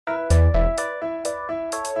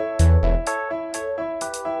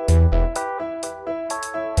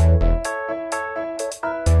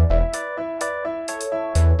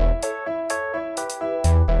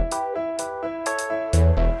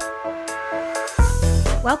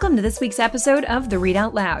Welcome to this week's episode of The Read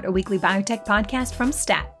Out Loud, a weekly biotech podcast from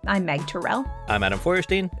STAT. I'm Meg Terrell. I'm Adam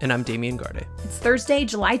Feuerstein. And I'm Damian Garde. It's Thursday,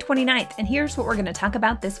 July 29th, and here's what we're going to talk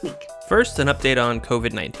about this week. First, an update on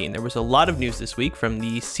COVID-19. There was a lot of news this week, from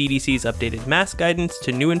the CDC's updated mask guidance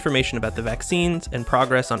to new information about the vaccines and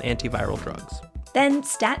progress on antiviral drugs. Then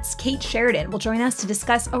STAT's Kate Sheridan will join us to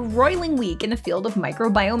discuss a roiling week in the field of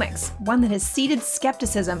microbiomics, one that has seeded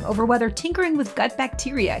skepticism over whether tinkering with gut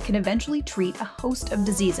bacteria can eventually treat a host of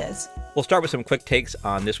diseases. We'll start with some quick takes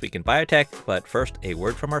on This Week in Biotech, but first, a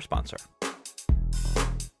word from our sponsor.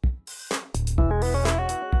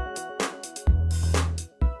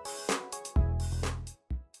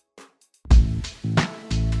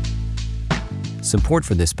 Support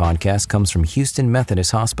for this podcast comes from Houston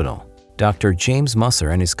Methodist Hospital. Dr. James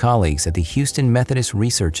Musser and his colleagues at the Houston Methodist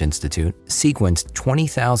Research Institute sequenced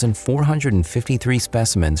 20,453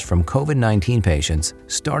 specimens from COVID-19 patients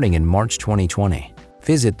starting in March 2020.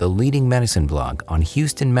 Visit the leading medicine blog on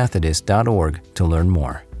houstonmethodist.org to learn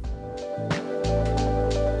more.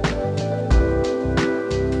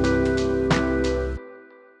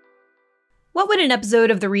 What would an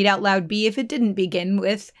episode of The Read Out Loud be if it didn't begin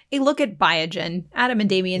with a look at Biogen, Adam and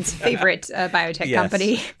Damian's favorite biotech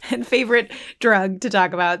company and favorite drug to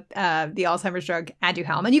talk about, the Alzheimer's drug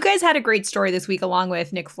Aduhelm. And you guys had a great story this week along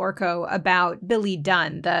with Nick Florco about Billy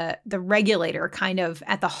Dunn, the regulator kind of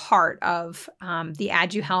at the heart of the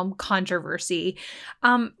Aduhelm controversy.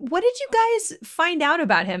 What did you guys find out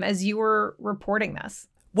about him as you were reporting this?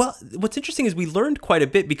 Well, what's interesting is we learned quite a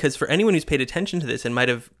bit, because for anyone who's paid attention to this and might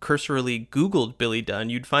have cursorily Googled Billy Dunn,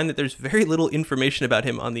 you'd find that there's very little information about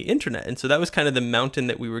him on the internet. And so that was kind of the mountain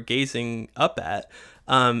that we were gazing up at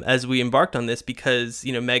as we embarked on this, because,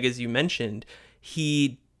 you know, Meg, as you mentioned,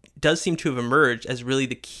 he does seem to have emerged as really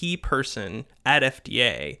the key person at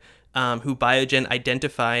FDA who Biogen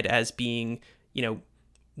identified as being, you know,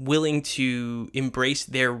 willing to embrace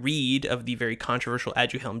their read of the very controversial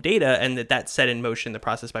Aduhelm data, and that set in motion the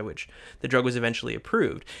process by which the drug was eventually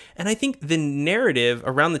approved. And I think the narrative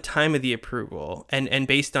around the time of the approval, and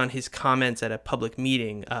based on his comments at a public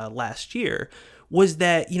meeting last year, was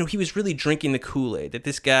that, you know, he was really drinking the Kool-Aid, that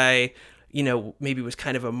this guy, you know, maybe was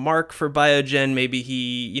kind of a mark for Biogen. Maybe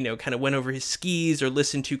he, you know, kind of went over his skis or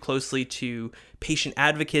listened too closely to patient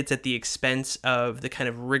advocates at the expense of the kind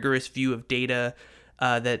of rigorous view of data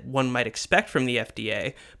that one might expect from the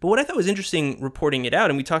FDA. But what I thought was interesting reporting it out,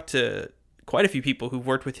 and we talked to quite a few people who've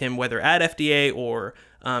worked with him, whether at FDA or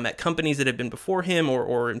at companies that have been before him,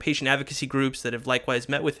 or in patient advocacy groups that have likewise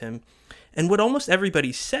met with him. And what almost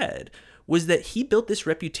everybody said was that he built this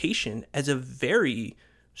reputation as a very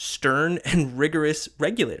stern and rigorous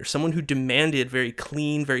regulator, someone who demanded very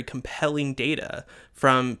clean, very compelling data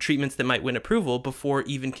from treatments that might win approval before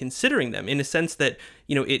even considering them, in a sense that,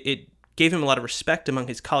 you know, it gave him a lot of respect among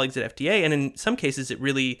his colleagues at FDA, and in some cases it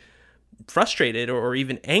really frustrated or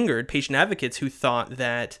even angered patient advocates who thought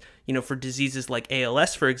that, you know, for diseases like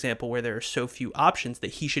ALS, for example, where there are so few options,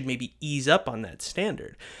 that he should maybe ease up on that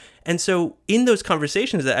standard. And so in those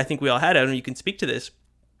conversations that I think we all had, I don't know, you can speak to this,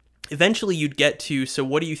 eventually you'd get to, so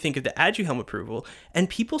what do you think of the Aduhelm approval? And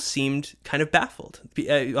people seemed kind of baffled.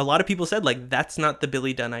 A lot of people said, like, that's not the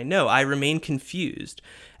Billy Dunn I know. I remain confused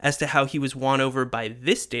as to how he was won over by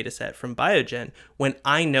this data set from Biogen when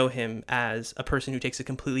I know him as a person who takes a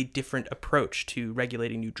completely different approach to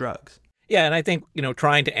regulating new drugs. Yeah, and I think, you know,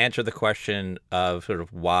 trying to answer the question of sort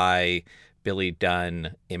of why Billy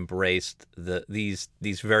Dunn embraced these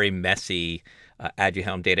very messy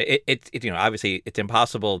Aduhelm data. It you know, obviously it's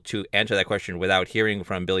impossible to answer that question without hearing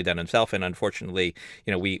from Billy Dunn himself. And unfortunately,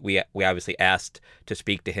 you know, we obviously asked to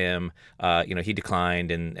speak to him. You know, he declined,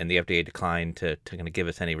 and the FDA declined to kind of give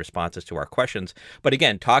us any responses to our questions. But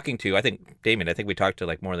again, talking to, I think, Damien, I think we talked to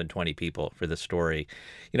like more than 20 people for this story,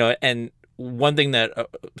 you know, and one thing that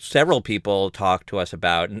several people talked to us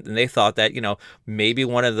about, and they thought that, you know, maybe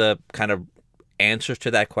one of the kind of answers to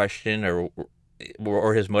that question or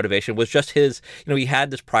his motivation was just his, you know, he had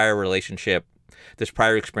this prior relationship, this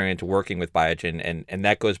prior experience working with Biogen, and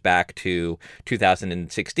that goes back to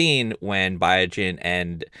 2016 when Biogen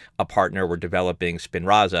and a partner were developing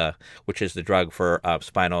Spinraza, which is the drug for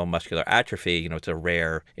spinal muscular atrophy. You know, it's a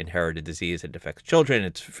rare inherited disease that affects children.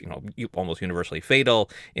 It's, you know, almost universally fatal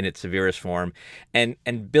in its severest form. And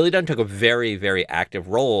Billy Dunn took a very, very active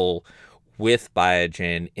role with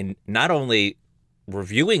Biogen in not only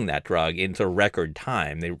reviewing that drug into record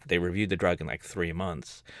time. They reviewed the drug in like 3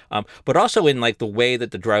 months, but also in like the way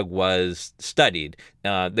that the drug was studied.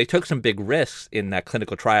 They took some big risks in that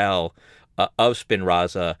clinical trial of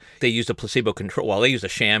Spinraza. They used a placebo control. Well, they used a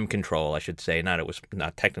sham control, I should say. It was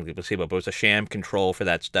not technically placebo, but it was a sham control for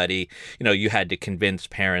that study. You had to convince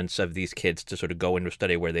parents of these kids to sort of go into a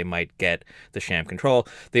study where they might get the sham control.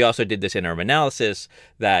 They also did this interim analysis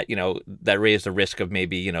that that raised the risk of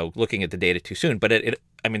maybe looking at the data too soon. But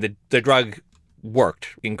the drug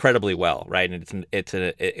worked incredibly well, right? And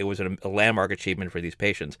it was a landmark achievement for these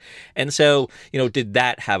patients. And so, did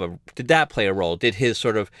that play a role? Did his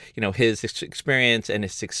sort of, his experience and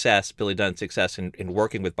his success, Billy Dunn's success in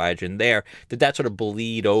working with Biogen there, did that sort of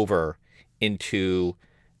bleed over into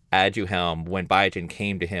Aduhelm when Biogen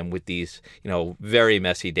came to him with these, very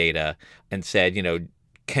messy data and said,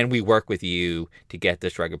 can we work with you to get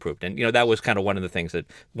this drug approved? And, that was kind of one of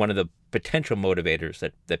the potential motivators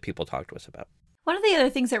that people talked to us about. One of the other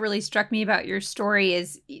things that really struck me about your story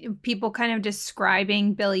is people kind of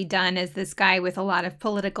describing Billy Dunn as this guy with a lot of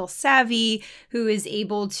political savvy who is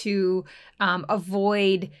able to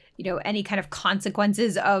avoid, any kind of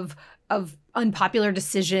consequences of unpopular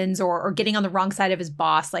decisions or getting on the wrong side of his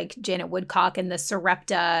boss, like Janet Woodcock in the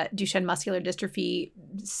Sarepta Duchenne muscular dystrophy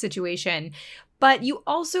situation. But you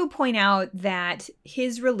also point out that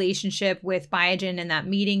his relationship with Biogen and that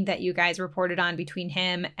meeting that you guys reported on between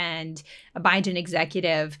him and a Biogen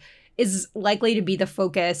executive is likely to be the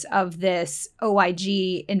focus of this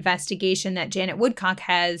OIG investigation that Janet Woodcock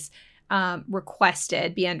has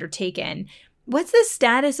requested be undertaken. What's the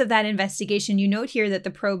status of that investigation? You note here that the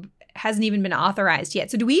probe hasn't even been authorized yet.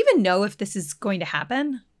 So do we even know if this is going to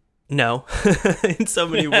happen? No, in so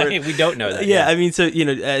many words. We don't know that. Yeah, I mean, so,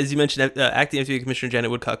 as you mentioned, Acting FDA Commissioner Janet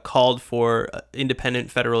Woodcock called for independent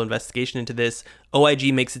federal investigation into this.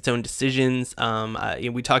 OIG makes its own decisions.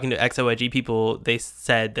 We talking to ex-OIG people, they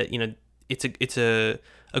said that, it's a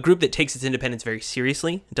group that takes its independence very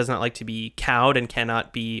seriously. It does not like to be cowed and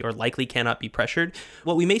likely cannot be pressured.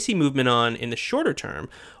 What we may see movement on in the shorter term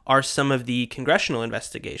are some of the congressional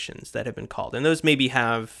investigations that have been called. And those maybe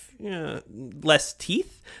have less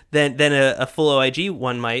teeth than a full OIG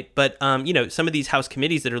one might. But, some of these House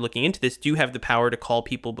committees that are looking into this do have the power to call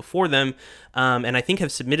people before them, and I think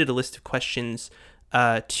have submitted a list of questions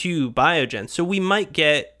to Biogen. So we might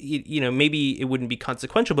get, maybe it wouldn't be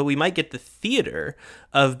consequential, but we might get the theater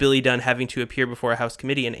of Billy Dunn having to appear before a House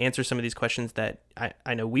committee and answer some of these questions that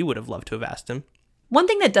I know we would have loved to have asked him. One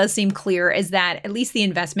thing that does seem clear is that at least the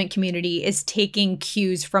investment community is taking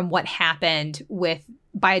cues from what happened with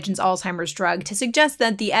Biogen's Alzheimer's drug to suggest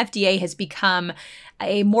that the FDA has become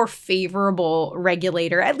a more favorable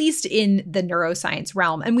regulator, at least in the neuroscience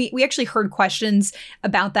realm. And we actually heard questions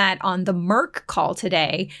about that on the Merck call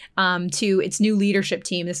today to its new leadership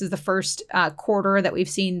team. This is the first quarter that we've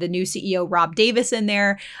seen the new CEO, Rob Davis, in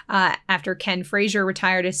there after Ken Frazier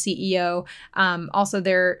retired as CEO. Also,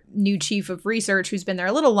 their new chief of research, who's been there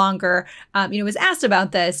a little longer, was asked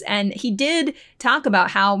about this. And he did talk about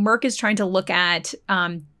how Merck is trying to look at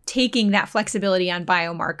taking that flexibility on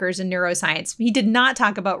biomarkers and neuroscience. He did not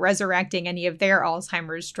talk about resurrecting any of their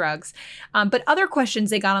Alzheimer's drugs. But other questions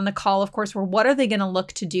they got on the call, of course, were what are they going to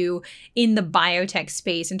look to do in the biotech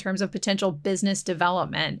space in terms of potential business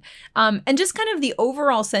development? And just kind of the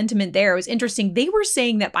overall sentiment there was interesting. They were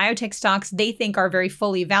saying that biotech stocks they think are very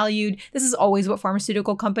fully valued. This is always what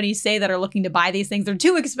pharmaceutical companies say that are looking to buy these things. They're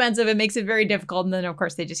too expensive. It makes it very difficult. And then, of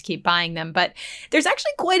course, they just keep buying them. But there's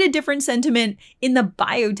actually quite a different sentiment in the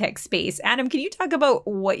biotech space. Adam, can you talk about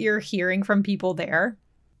what you're hearing from people there?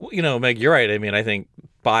 Well, Meg, you're right. I mean, I think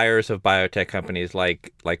buyers of biotech companies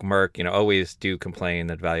like Merck, always do complain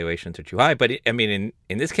that valuations are too high. But in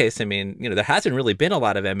this case, there hasn't really been a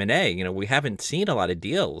lot of M&A. We haven't seen a lot of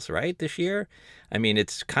deals, right, this year.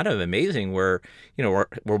 It's kind of amazing. We're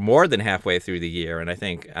more than halfway through the year, and I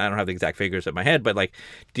think I don't have the exact figures in my head, but like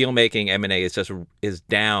deal making M&A is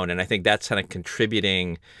down, and I think that's kind of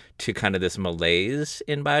contributing to kind of this malaise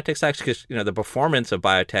in biotech stocks because the performance of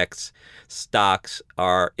biotech stocks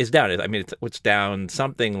is down. It's down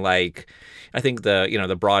something like I think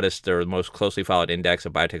the broadest or most closely followed index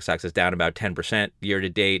of biotech stocks is down about 10% year to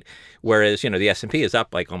date, whereas the S&P is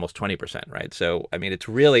up like almost 20%, right? So it's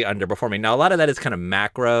really underperforming. Now a lot of that is kind of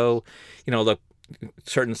macro. Look,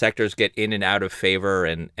 certain sectors get in and out of favor,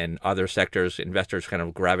 and other sectors investors kind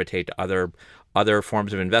of gravitate to other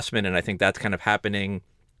forms of investment, and I think that's kind of happening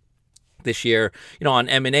this year. On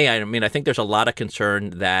M&A, I think there's a lot of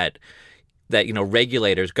concern that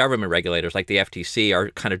regulators, government regulators like the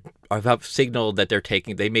FTC have signaled that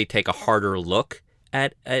they may take a harder look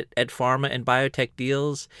at pharma and biotech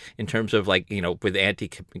deals in terms of with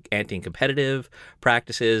anti-competitive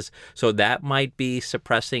practices. So that might be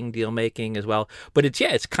suppressing deal making as well. But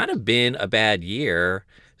it's kind of been a bad year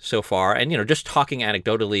so far. And, just talking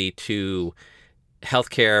anecdotally to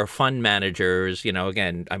healthcare fund managers,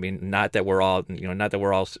 again, I mean, not that we're all going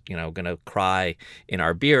to cry in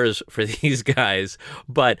our beers for these guys,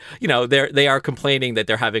 but, they are complaining that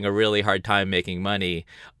they're having a really hard time making money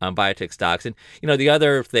on biotech stocks. And, the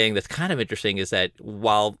other thing that's kind of interesting is that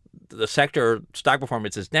while the sector stock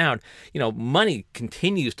performance is down, money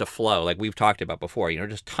continues to flow, like we've talked about before,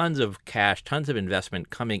 just tons of cash, tons of investment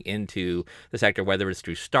coming into the sector, whether it's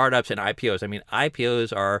through startups and IPOs. I mean,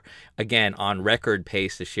 IPOs are, again, on record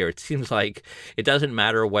pace this year. It seems like it doesn't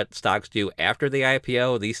matter what stocks do after the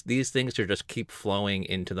IPO. These things are just keep flowing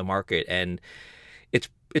into the market. And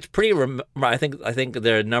it's pretty. I think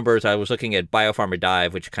the numbers I was looking at Biopharma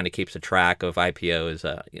Dive, which kind of keeps a track of IPOs,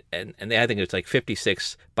 and I think it's like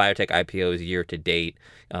 56 biotech IPOs year to date.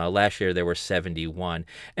 Last year there were 71.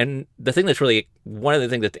 And the thing that's really one of the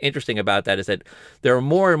things that's interesting about that is that there are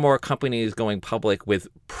more and more companies going public with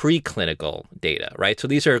preclinical data, right? So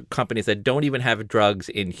these are companies that don't even have drugs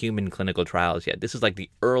in human clinical trials yet. This is like the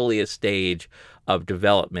earliest stage of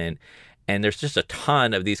development. And there's just a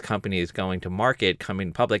ton of these companies going to market,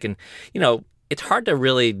 coming public. And, it's hard to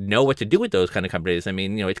really know what to do with those kind of companies. I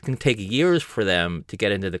mean, it can take years for them to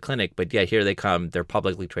get into the clinic. But yeah, here they come. They're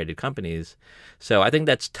publicly traded companies. So I think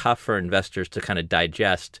that's tough for investors to kind of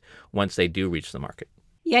digest once they do reach the market.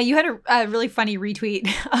 Yeah, you had a really funny retweet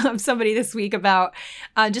of somebody this week about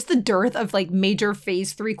just the dearth of like major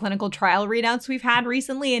phase 3 clinical trial readouts we've had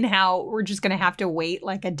recently and how we're just going to have to wait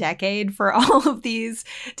like a decade for all of these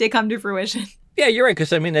to come to fruition. Yeah, you're right.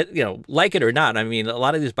 Because, I mean, like it or not, I mean, a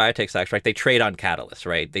lot of these biotech stocks, right, they trade on catalysts,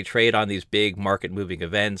 right? They trade on these big market-moving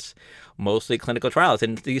events, mostly clinical trials.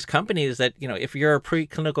 And these companies that, if you're a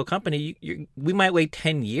preclinical company, we might wait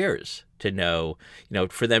 10 years to know,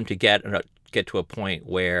 for them to get to a point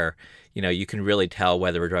where, you can really tell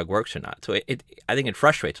whether a drug works or not. So I think it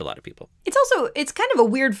frustrates a lot of people. It's kind of a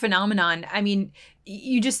weird phenomenon. I mean,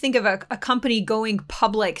 you just think of a company going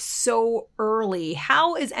public so early.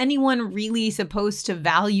 How is anyone really supposed to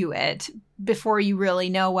value it before you really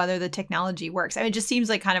know whether the technology works? I mean, it just seems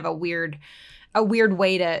like kind of a weird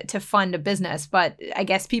way to fund a business. But I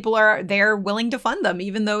guess people they're willing to fund them,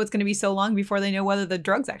 even though it's going to be so long before they know whether the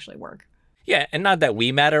drugs actually work. Yeah, and not that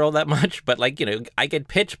we matter all that much, but like, I get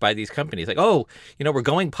pitched by these companies like, oh, we're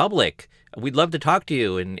going public. We'd love to talk to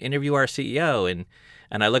you and interview our CEO.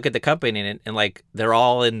 And I look at the company and like they're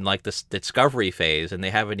all in like this discovery phase and they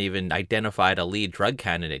haven't even identified a lead drug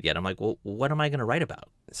candidate yet. I'm like, well, what am I going to write about?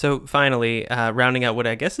 So finally, rounding out what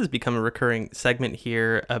I guess has become a recurring segment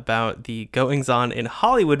here about the goings-on in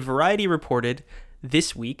Hollywood, Variety reported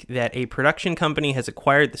this week that a production company has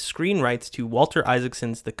acquired the screen rights to Walter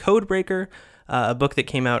Isaacson's The Codebreaker, a book that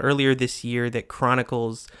came out earlier this year that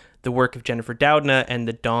chronicles the work of Jennifer Doudna and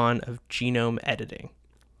the dawn of genome editing.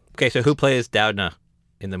 Okay, so who plays Doudna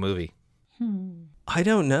in the movie? I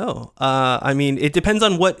don't know. I mean, it depends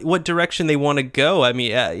on what direction they want to go. I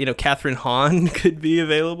mean, Catherine Hahn could be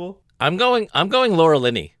available. I'm going Laura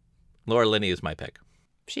Linney. Laura Linney is my pick.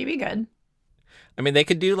 She'd be good. I mean, they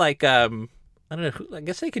could do like I don't know. I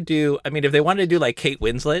guess they could do. I mean, if they wanted to do like Kate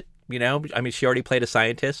Winslet, I mean, she already played a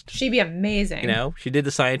scientist. She'd be amazing. She did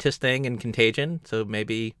the scientist thing in Contagion, so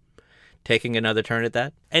maybe taking another turn at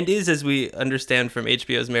that. And is, as we understand from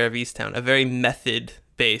HBO's Mayor of Easttown, a very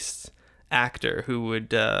method-based actor who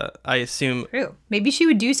would, I assume... True. Maybe she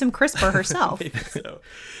would do some CRISPR herself. Maybe so.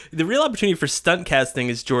 The real opportunity for stunt casting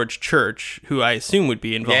is George Church, who I assume would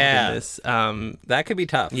be involved in this. That could be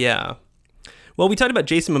tough. Yeah. Well, we talked about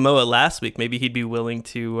Jason Momoa last week. Maybe he'd be willing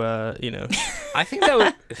to, I think that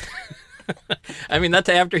would... I mean, that's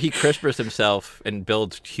after he CRISPRs himself and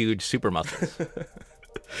builds huge super muscles.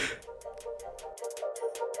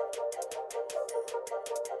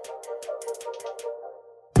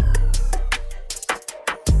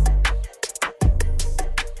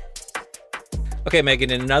 Okay, Megan,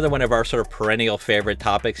 in another one of our sort of perennial favorite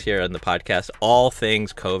topics here on the podcast, all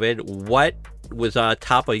things COVID, what was on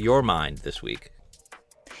top of your mind this week?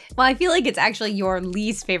 Well, I feel like it's actually your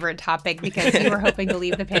least favorite topic because you were hoping to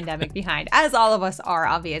leave the pandemic behind, as all of us are,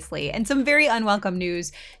 obviously. And some very unwelcome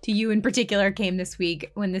news to you in particular came this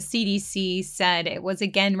week when the CDC said it was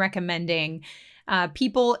again recommending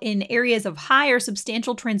people in areas of high or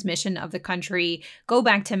substantial transmission of the country go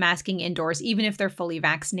back to masking indoors, even if they're fully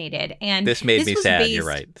vaccinated. And this made me sad. You're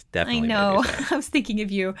right. Definitely. I know. Made me sad. I was thinking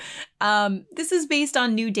of you. This is based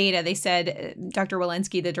on new data. They said, Dr.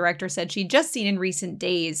 Walensky, the director, said she'd just seen in recent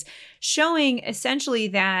days, showing essentially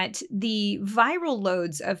that the viral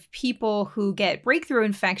loads of people who get breakthrough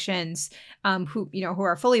infections, who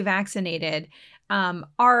are fully vaccinated,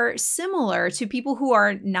 are similar to people who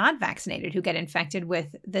are not vaccinated who get infected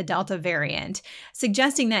with the Delta variant,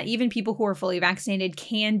 suggesting that even people who are fully vaccinated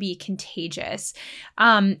can be contagious.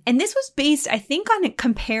 And this was based, I think, on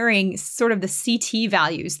comparing sort of the CT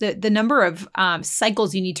values, the number of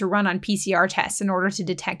cycles you need to run on PCR tests in order to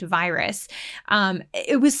detect virus.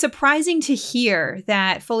 It was surprising to hear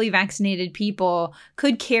that fully vaccinated people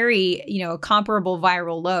could carry, a comparable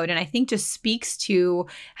viral load. And I think just speaks to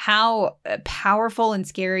how powerful and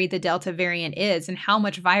scary the Delta variant is and how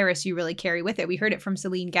much virus you really carry with it. We heard it from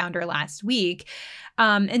Celine Gounder last week.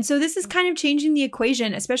 And so this is kind of changing the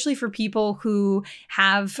equation, especially for people who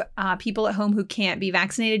have people at home who can't be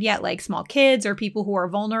vaccinated yet, like small kids or people who are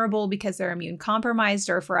vulnerable because they're immune compromised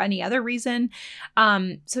or for any other reason.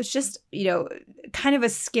 So it's just, kind of a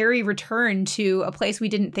scary return to a place we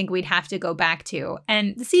didn't think we'd have to go back to.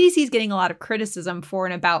 And the CDC is getting a lot of criticism for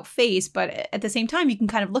an about face, but at the same time, you can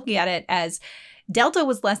kind of look at it as Delta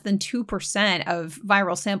was less than 2% of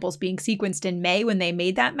viral samples being sequenced in May when they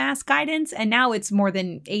made that mass guidance, and now it's more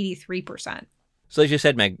than 83%. So as you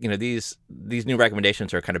said, Meg, these new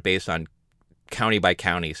recommendations are kind of based on county by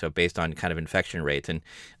county, so based on kind of infection rates. And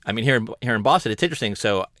I mean, here in Boston, it's interesting.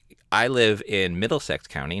 So I live in Middlesex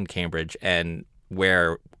County in Cambridge, and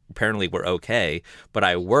where apparently we're okay, but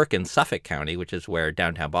I work in Suffolk County, which is where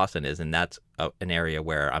downtown Boston is, and that's an area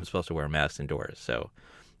where I'm supposed to wear masks indoors. So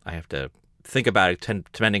I have to think about it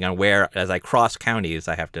depending on where, as I cross counties,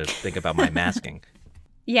 I have to think about my masking.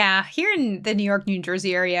 Yeah, here in the New York, New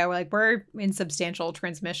Jersey area, we're in substantial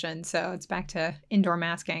transmission, so it's back to indoor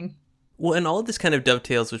masking. Well, and all of this kind of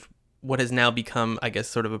dovetails with what has now become, I guess,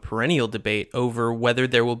 sort of a perennial debate over whether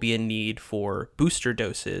there will be a need for booster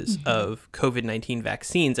doses of COVID-19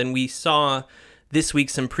 vaccines. And we saw this week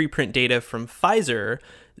some preprint data from Pfizer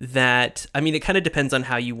that, it kind of depends on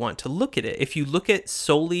how you want to look at it. If you look at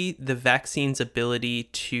solely the vaccine's ability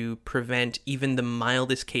to prevent even the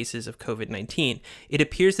mildest cases of COVID-19, it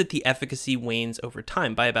appears that the efficacy wanes over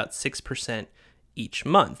time by about 6% each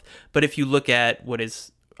month. But if you look at what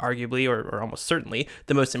is arguably or almost certainly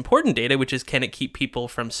the most important data, which is can it keep people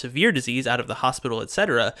from severe disease out of the hospital,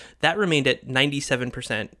 etc., that remained at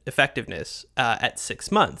 97% effectiveness at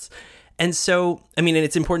 6 months. And so, and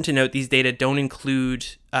it's important to note these data don't include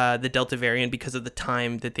the Delta variant because of the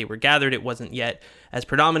time that they were gathered. It wasn't yet as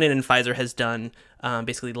predominant, and Pfizer has done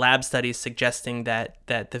basically lab studies suggesting that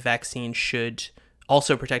the vaccine should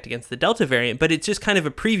also protect against the Delta variant. But it's just kind of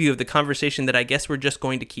a preview of the conversation that I guess we're just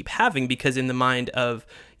going to keep having, because in the mind of,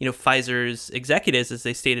 Pfizer's executives, as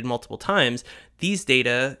they stated multiple times, these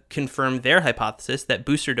data confirm their hypothesis that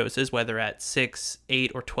booster doses, whether at 6,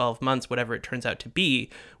 8, or 12 months, whatever it turns out to be,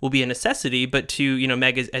 will be a necessity. But to,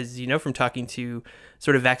 Meg, as you know from talking to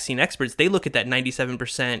sort of vaccine experts, they look at that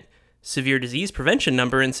 97% severe disease prevention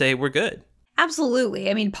number and say, we're good.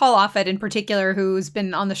 Absolutely. Paul Offit in particular, who's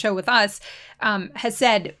been on the show with us, has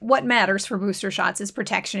said what matters for booster shots is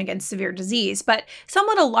protection against severe disease. But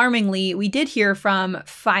somewhat alarmingly, we did hear from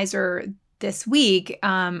Pfizer this week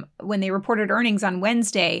when they reported earnings on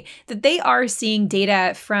Wednesday that they are seeing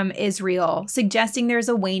data from Israel suggesting there's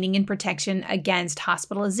a waning in protection against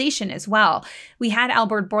hospitalization as well. We had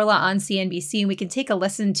Albert Bourla on CNBC, and we can take a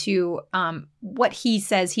listen to what he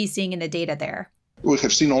says he's seeing in the data there. We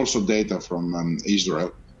have seen also data from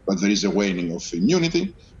Israel, but there is a waning of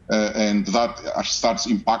immunity, and that starts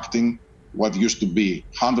impacting what used to be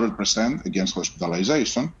 100% against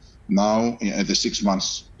hospitalization. Now, at the 6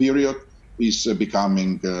 months period, is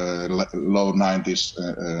becoming low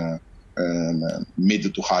 90s,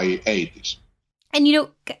 mid to high 80s. And,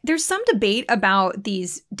 there's some debate about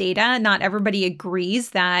these data. Not everybody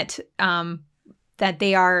agrees that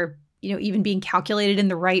they are even being calculated in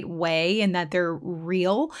the right way and that they're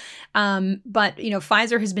real. But,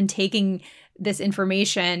 Pfizer has been taking this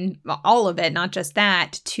information, all of it, not just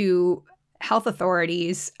that, to health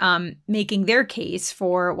authorities, making their case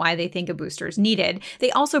for why they think a booster is needed. They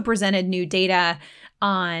also presented new data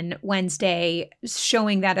on Wednesday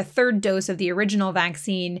showing that a third dose of the original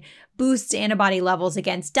vaccine boosts antibody levels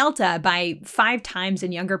against Delta by 5 times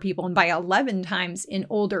in younger people and by 11 times in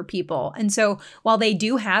older people. And so while they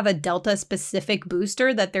do have a Delta-specific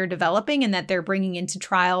booster that they're developing and that they're bringing into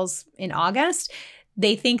trials in August,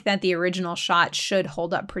 they think that the original shot should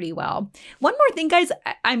hold up pretty well. One more thing, guys,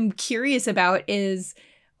 I'm curious about is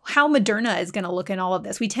how Moderna is going to look in all of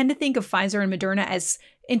this. We tend to think of Pfizer and Moderna as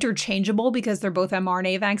interchangeable because they're both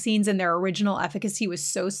mRNA vaccines and their original efficacy was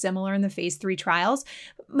so similar in the phase 3 trials.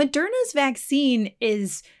 Moderna's vaccine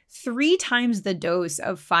is 3 times the dose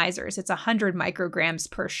of Pfizer's. It's 100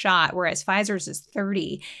 micrograms per shot, whereas Pfizer's is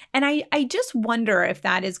 30. And I just wonder if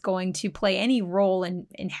that is going to play any role in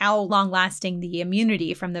how long-lasting the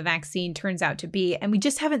immunity from the vaccine turns out to be. And we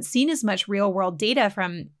just haven't seen as much real-world data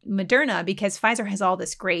from Moderna because Pfizer has all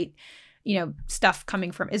this great, stuff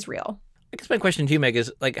coming from Israel. I guess my question to you, Meg,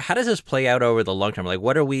 is how does this play out over the long term?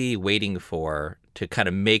 What are we waiting for to kind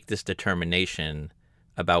of make this determination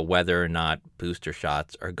about whether or not booster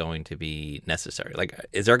shots are going to be necessary?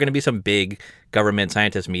 Is there going to be some big government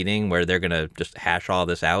scientist meeting where they're going to just hash all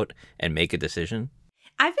this out and make a decision?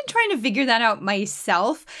 I've been trying to figure that out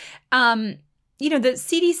myself. The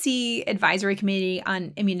CDC Advisory Committee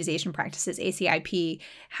on Immunization Practices, ACIP,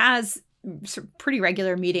 has pretty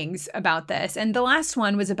regular meetings about this. And the last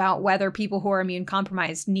one was about whether people who are immune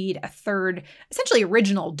compromised need a third, essentially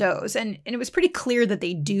original dose. And it was pretty clear that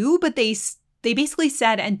they do, but they basically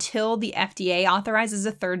said until the FDA authorizes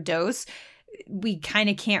a third dose, we kind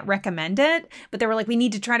of can't recommend it. But they were like, we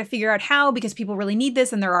need to try to figure out how because people really need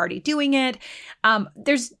this and they're already doing it.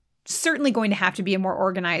 There's certainly going to have to be a more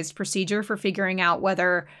organized procedure for figuring out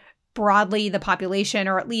whether broadly the population,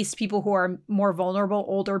 or at least people who are more vulnerable,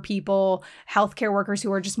 older people, healthcare workers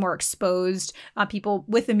who are just more exposed, people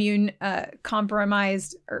with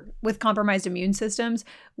compromised immune systems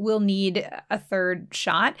will need a third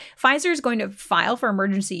shot. Pfizer is going to file for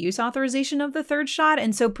emergency use authorization of the third shot.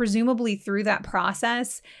 And so presumably through that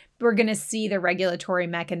process, we're going to see the regulatory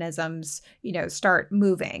mechanisms, start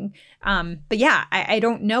moving. But yeah, I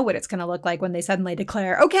don't know what it's going to look like when they suddenly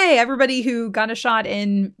declare, okay, everybody who got a shot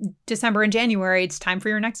in December and January, it's time for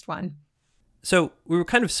your next one. So we were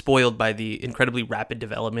kind of spoiled by the incredibly rapid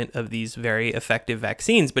development of these very effective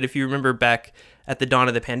vaccines. But if you remember back at the dawn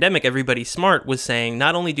of the pandemic, everybody smart was saying,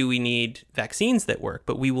 not only do we need vaccines that work,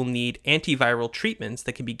 but we will need antiviral treatments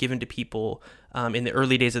that can be given to people in the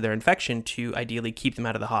early days of their infection to ideally keep them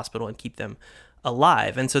out of the hospital and keep them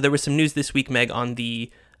alive. And so there was some news this week, Meg, on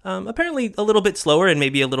the apparently a little bit slower and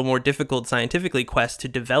maybe a little more difficult scientifically quest to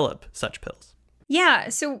develop such pills. Yeah,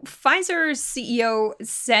 so Pfizer's CEO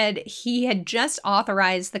said he had just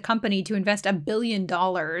authorized the company to invest $1 billion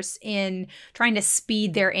in trying to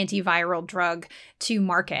speed their antiviral drug to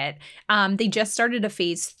market. They just started a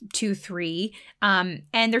phase 2/3, and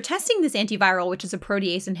they're testing this antiviral, which is a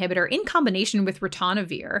protease inhibitor, in combination with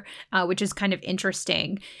ritonavir, which is kind of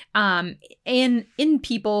interesting, in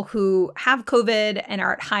people who have COVID and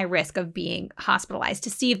are at high risk of being hospitalized to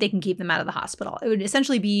see if they can keep them out of the hospital. It would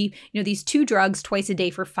essentially be, these two drugs twice a day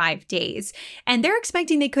for 5 days. And they're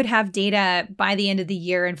expecting they could have data by the end of the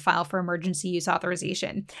year and file for emergency use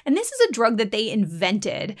authorization. And this is a drug that they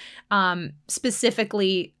invented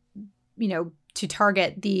specifically, to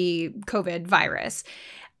target the COVID virus.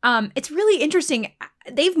 It's really interesting.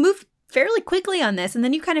 They've moved fairly quickly on this. And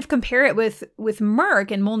then you kind of compare it with Merck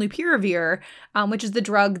and molnupiravir, which is the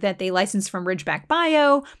drug that they licensed from Ridgeback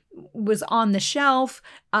Bio, was on the shelf,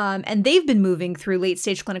 and they've been moving through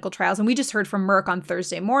late-stage clinical trials. And we just heard from Merck on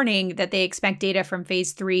Thursday morning that they expect data from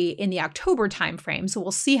phase 3 in the October timeframe. So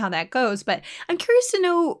we'll see how that goes. But I'm curious to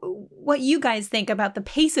know what you guys think about the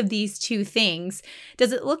pace of these two things.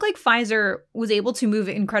 Does it look like Pfizer was able to move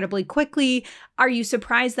incredibly quickly? Are you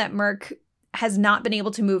surprised that Merck has not been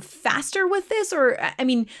able to move faster with this? Or,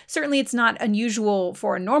 certainly it's not unusual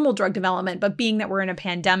for a normal drug development, but being that we're in a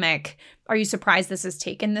pandemic, are you surprised this has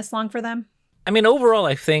taken this long for them? Overall,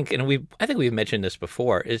 I think, and we've mentioned this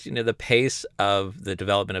before, is, the pace of the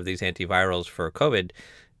development of these antivirals for COVID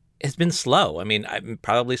has been slow.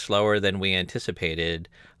 Probably slower than we anticipated.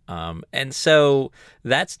 And so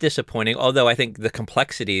that's disappointing, although I think the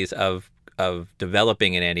complexities of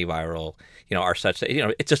developing an antiviral, are such that,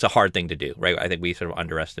 it's just a hard thing to do, right? I think we sort of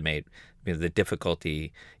underestimate the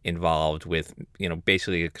difficulty involved with,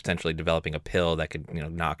 basically essentially developing a pill that could,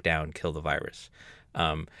 knock down, kill the virus.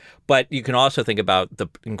 But you can also think about the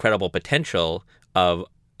incredible potential of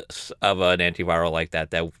an antiviral like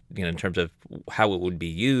that, in terms of how it would be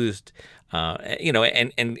used,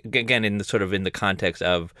 and again, in the context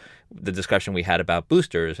of the discussion we had about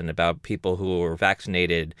boosters and about people who are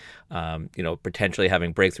vaccinated, potentially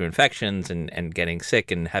having breakthrough infections and getting sick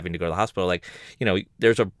and having to go to the hospital.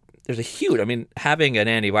 There's a huge, having an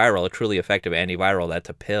antiviral, a truly effective antiviral that's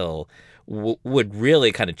a pill, would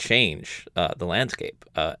really kind of change the landscape,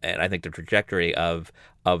 and I think the trajectory of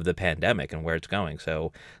the pandemic and where it's going.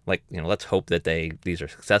 So, let's hope that these are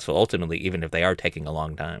successful ultimately, even if they are taking a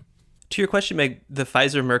long time. To your question, Meg, the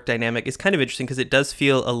Pfizer-Merck dynamic is kind of interesting because it does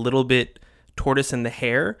feel a little bit tortoise and the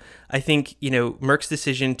hare. I think, Merck's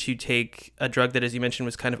decision to take a drug that, as you mentioned,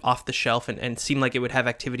 was kind of off the shelf and seemed like it would have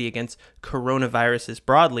activity against coronaviruses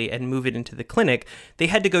broadly and move it into the clinic, they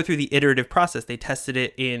had to go through the iterative process. They tested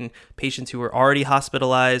it in patients who were already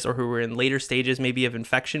hospitalized or who were in later stages maybe of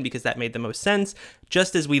infection because that made the most sense.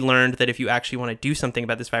 Just as we learned that if you actually want to do something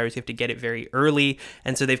about this virus, you have to get it very early.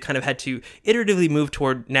 And so they've kind of had to iteratively move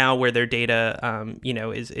toward now where their data,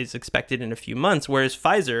 is expected in a few months, whereas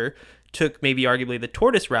Pfizer took maybe arguably the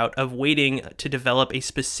tortoise route of waiting to develop a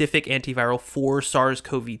specific antiviral for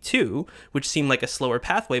SARS-CoV-2, which seemed like a slower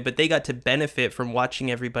pathway, but they got to benefit from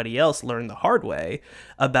watching everybody else learn the hard way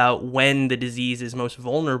about when the disease is most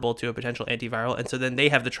vulnerable to a potential antiviral. And so then they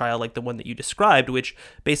have the trial like the one that you described, which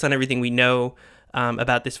based on everything we know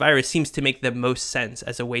about this virus seems to make the most sense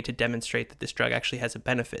as a way to demonstrate that this drug actually has a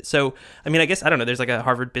benefit. So, I guess, I don't know, there's like a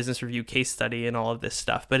Harvard Business Review case study and all of this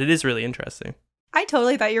stuff, but it is really interesting. I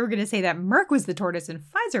totally thought you were going to say that Merck was the tortoise and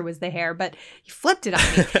Pfizer was the hare, but you flipped it on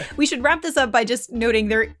me. We should wrap this up by just noting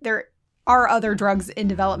there are other drugs in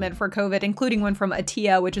development for COVID, including one from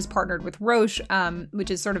Atia, which is partnered with Roche,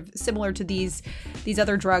 which is sort of similar to these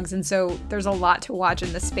other drugs. And so there's a lot to watch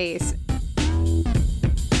in this space.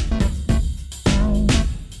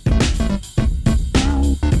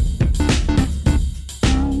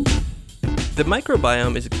 The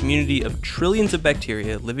microbiome is a community of trillions of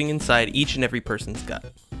bacteria living inside each and every person's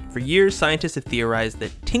gut. For years, scientists have theorized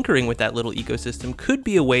that tinkering with that little ecosystem could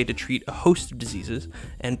be a way to treat a host of diseases,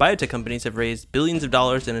 and biotech companies have raised billions of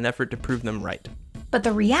dollars in an effort to prove them right. But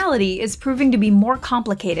the reality is proving to be more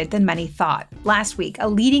complicated than many thought. Last week, a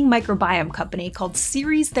leading microbiome company called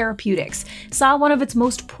Seres Therapeutics saw one of its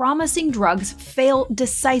most promising drugs fail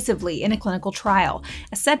decisively in a clinical trial,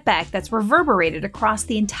 a setback that's reverberated across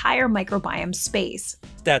the entire microbiome space.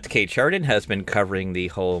 That's Kate Sheridan, has been covering the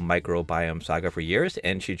whole microbiome saga for years,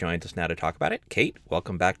 and she joins us now to talk about it. Kate,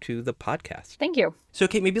 welcome back to the podcast. Thank you. So,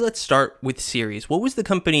 Kate, maybe let's start with Seres. What was the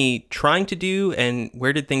company trying to do, and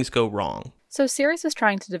where did things go wrong? So Seres is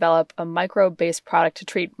trying to develop a microbe-based product to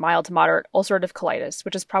treat mild to moderate ulcerative colitis,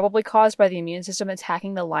 which is probably caused by the immune system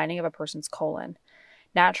attacking the lining of a person's colon.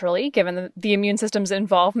 Naturally, given the immune system's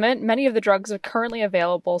involvement, many of the drugs that are currently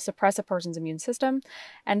available suppress a person's immune system,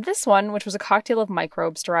 and this one, which was a cocktail of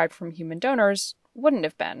microbes derived from human donors, wouldn't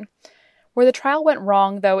have been. Where the trial went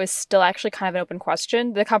wrong, though, is still actually kind of an open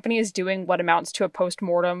question. The company is doing what amounts to a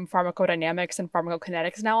post-mortem pharmacodynamics and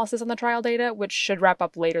pharmacokinetics analysis on the trial data, which should wrap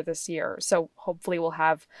up later this year. So hopefully we'll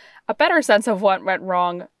have a better sense of what went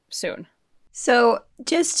wrong soon. So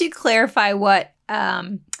just to clarify what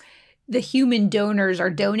the human donors are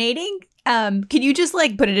donating, can you just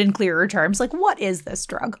put it in clearer terms? What is this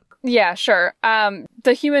drug? Yeah, sure.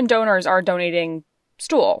 The human donors are donating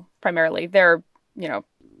stool, primarily. Their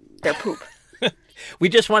poop. We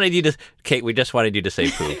just wanted you to, Kate,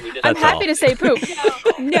 say poop. I'm happy to say poop.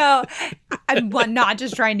 No, I'm not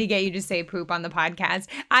just trying to get you to say poop on the podcast.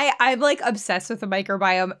 I'm obsessed with the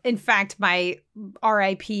microbiome. In fact, my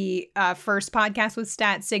RIP first podcast with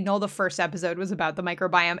Stat Signal, the first episode was about the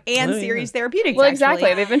microbiome and Seres Therapeutics. Well,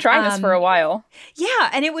 exactly. They've been trying this for a while.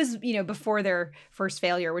 Yeah, and it was, before their first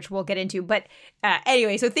failure, which we'll get into. But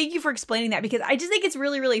anyway, so thank you for explaining that, because I just think it's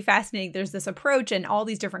really, really fascinating. There's this approach, and all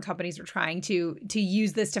these different companies are trying to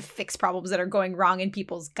use this to fix problems that are going wrong in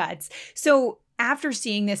people's guts. So after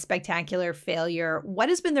seeing this spectacular failure, what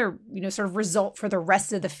has been the sort of result for the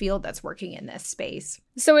rest of the field that's working in this space?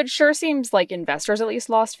 So it sure seems like investors at least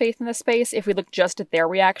lost faith in this space. If we look just at their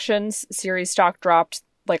reactions, Seres stock dropped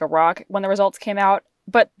like a rock when the results came out,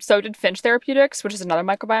 but so did Finch Therapeutics, which is another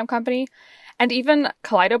microbiome company, and even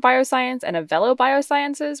Kaleido Bioscience and Avelo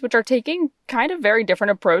Biosciences, which are taking kind of very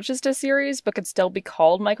different approaches to Seres, but could still be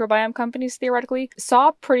called microbiome companies theoretically,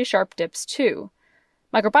 saw pretty sharp dips too.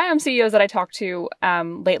 Microbiome CEOs that I talked to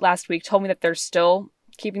late last week told me that they're still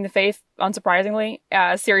keeping the faith, unsurprisingly.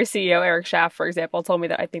 Seres CEO Eric Schaff, for example, told me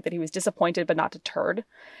that I think that he was disappointed but not deterred.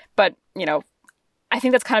 But, I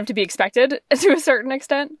think that's kind of to be expected to a certain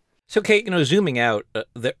extent. So, Kate, zooming out,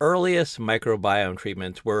 the earliest microbiome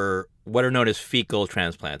treatments were what are known as fecal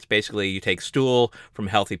transplants. Basically, you take stool from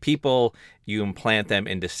healthy people, you implant them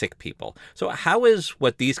into sick people. So how is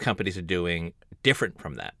what these companies are doing different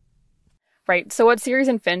from that? Right. So what Seres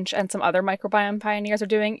and Finch and some other microbiome pioneers are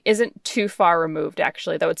doing isn't too far removed,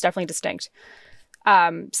 actually, though it's definitely distinct.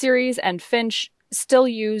 Seres and Finch still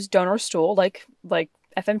use donor stool like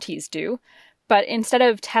FMTs do, but instead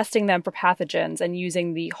of testing them for pathogens and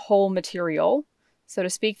using the whole material, so to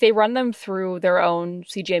speak, they run them through their own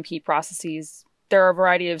cGMP processes. There are a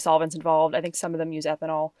variety of solvents involved. I think some of them use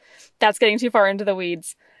ethanol. That's getting too far into the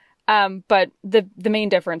weeds. But the main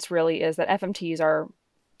difference really is that FMTs are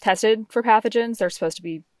tested for pathogens. They're supposed to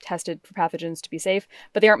be tested for pathogens to be safe,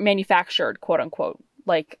 but they aren't manufactured, quote unquote,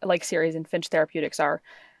 like Ceres and Finch Therapeutics are.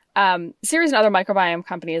 Ceres and other microbiome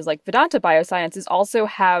companies like Vedanta Biosciences also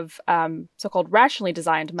have so-called rationally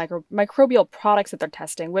designed microbial products that they're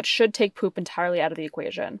testing, which should take poop entirely out of the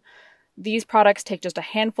equation. These products take just a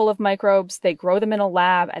handful of microbes, they grow them in a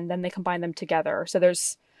lab, and then they combine them together. So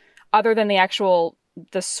there's, other than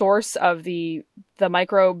the source of the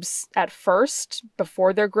microbes at first,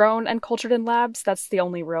 before they're grown and cultured in labs, that's the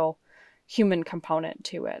only real human component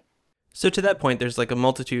to it. So to that point, there's like a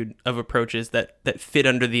multitude of approaches that fit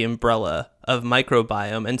under the umbrella of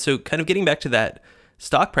microbiome. And so kind of getting back to that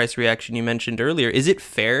stock price reaction you mentioned earlier, is it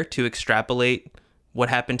fair to extrapolate what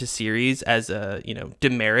happened to Ceres as a,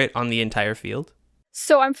 demerit on the entire field?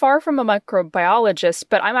 So I'm far from a microbiologist,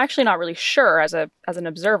 but I'm actually not really sure as an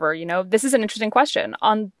observer. This is an interesting question.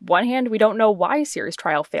 On one hand, we don't know why Ceres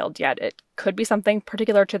trial failed yet. It could be something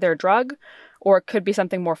particular to their drug, or it could be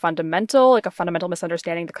something more fundamental, like a fundamental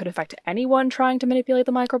misunderstanding that could affect anyone trying to manipulate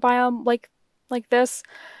the microbiome like this.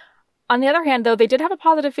 On the other hand, though, they did have a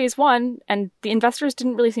positive phase 1, and the investors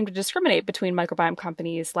didn't really seem to discriminate between microbiome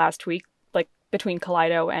companies last week, like between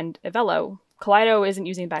Kaleido and Evelo. Kaleido isn't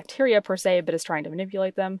using bacteria per se, but is trying to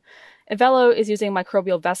manipulate them. Evelo is using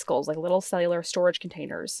microbial vesicles, like little cellular storage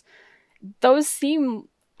containers. Those seem,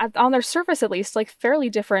 on their surface at least, like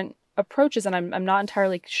fairly different approaches, and I'm not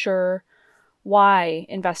entirely sure why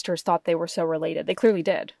investors thought they were so related. They clearly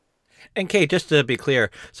did. And Kate, just to be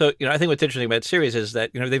clear, so I think what's interesting about Ceres is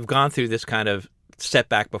that they've gone through this kind of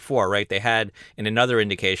setback before, right? They had in another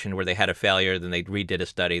indication where they had a failure, then they redid a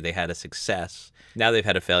study, they had a success. Now they've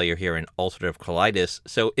had a failure here in ulcerative colitis.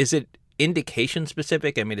 So is it indication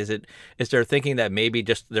specific? I mean, is there thinking that maybe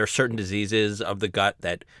just there are certain diseases of the gut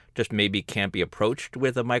that just maybe can't be approached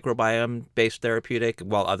with a microbiome-based therapeutic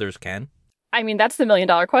while others can? I mean, that's the $1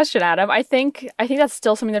 million question, Adam. I think that's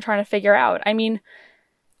still something they're trying to figure out. I mean,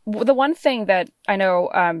 the one thing that I know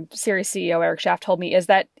Ceres CEO Eric Schaff told me is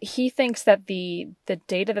that he thinks that the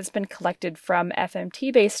data that's been collected from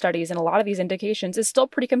FMT-based studies in a lot of these indications is still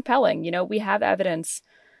pretty compelling. We have evidence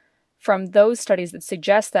from those studies that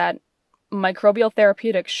suggest that microbial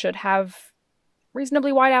therapeutics should have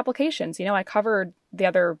reasonably wide applications. I covered the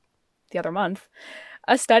other month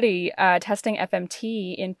a study testing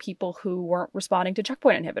FMT in people who weren't responding to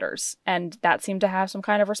checkpoint inhibitors, and that seemed to have some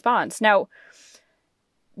kind of response. Now,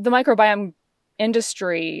 the microbiome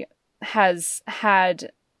industry has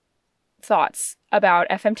had thoughts about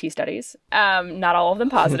FMT studies, not all of them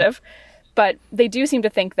positive, but they do seem to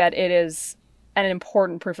think that it is an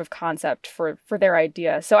important proof of concept for their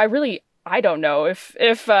idea. So I don't know if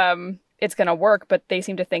it's going to work, but they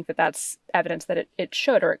seem to think that that's evidence that it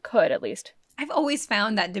should, or it could at least. I've always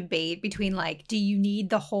found that debate between do you need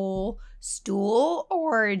the whole stool,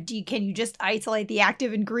 or can you just isolate the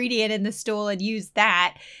active ingredient in the stool and use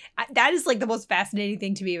that? That is the most fascinating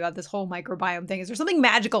thing to me about this whole microbiome thing. Is there something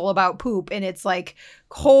magical about poop in its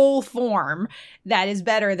whole form that is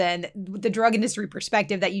better than the drug industry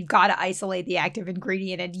perspective that you've got to isolate the active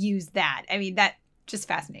ingredient and use that? I mean, that just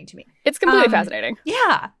fascinating to me. It's completely fascinating.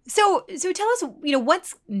 Yeah. So tell us,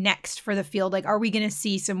 what's next for the field? Are we going to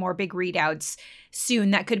see some more big readouts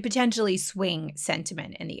soon that could potentially swing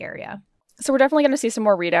sentiment in the area? So we're definitely going to see some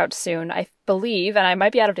more readouts soon, I believe, and I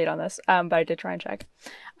might be out of date on this, but I did try and check.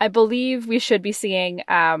 I believe we should be seeing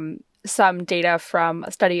some data from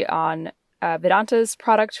a study on Vedanta's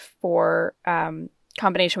product for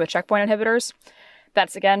combination with checkpoint inhibitors.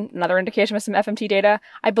 That's, again, another indication with some FMT data.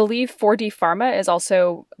 I believe 4D Pharma is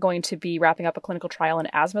also going to be wrapping up a clinical trial in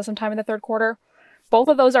asthma sometime in the third quarter. Both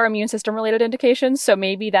of those are immune system-related indications, so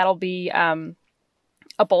maybe that'll be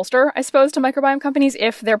a bolster, I suppose, to microbiome companies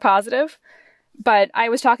if they're positive. But I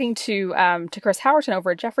was talking to Chris Howerton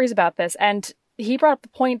over at Jefferies about this, and he brought up the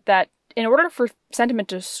point that in order for sentiment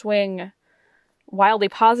to swing wildly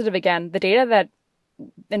positive again, the data that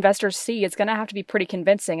investors see is going to have to be pretty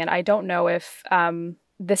convincing. And I don't know if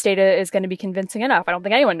this data is going to be convincing enough. I don't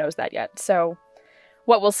think anyone knows that yet. So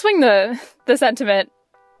what will swing the sentiment,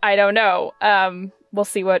 I don't know. We'll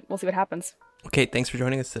see what happens. Okay, thanks for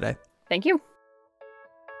joining us today. Thank you.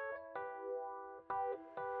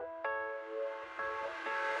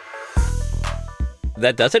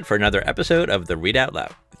 That does it for another episode of The Read Out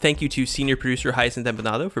Loud. Thank you to senior producer Hyacinth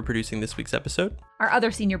Empanado for producing this week's episode. Our other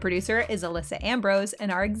senior producer is Alyssa Ambrose,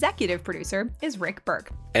 and our executive producer is Rick Berg.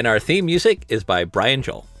 And our theme music is by Brian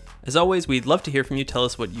Joel. As always, we'd love to hear from you. Tell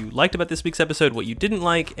us what you liked about this week's episode, what you didn't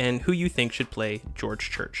like, and who you think should play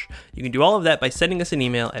George Church. You can do all of that by sending us an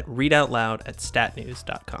email at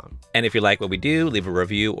readoutloud@statnews.com. And if you like what we do, leave a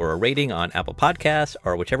review or a rating on Apple Podcasts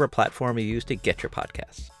or whichever platform you use to get your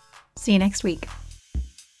podcasts. See you next week.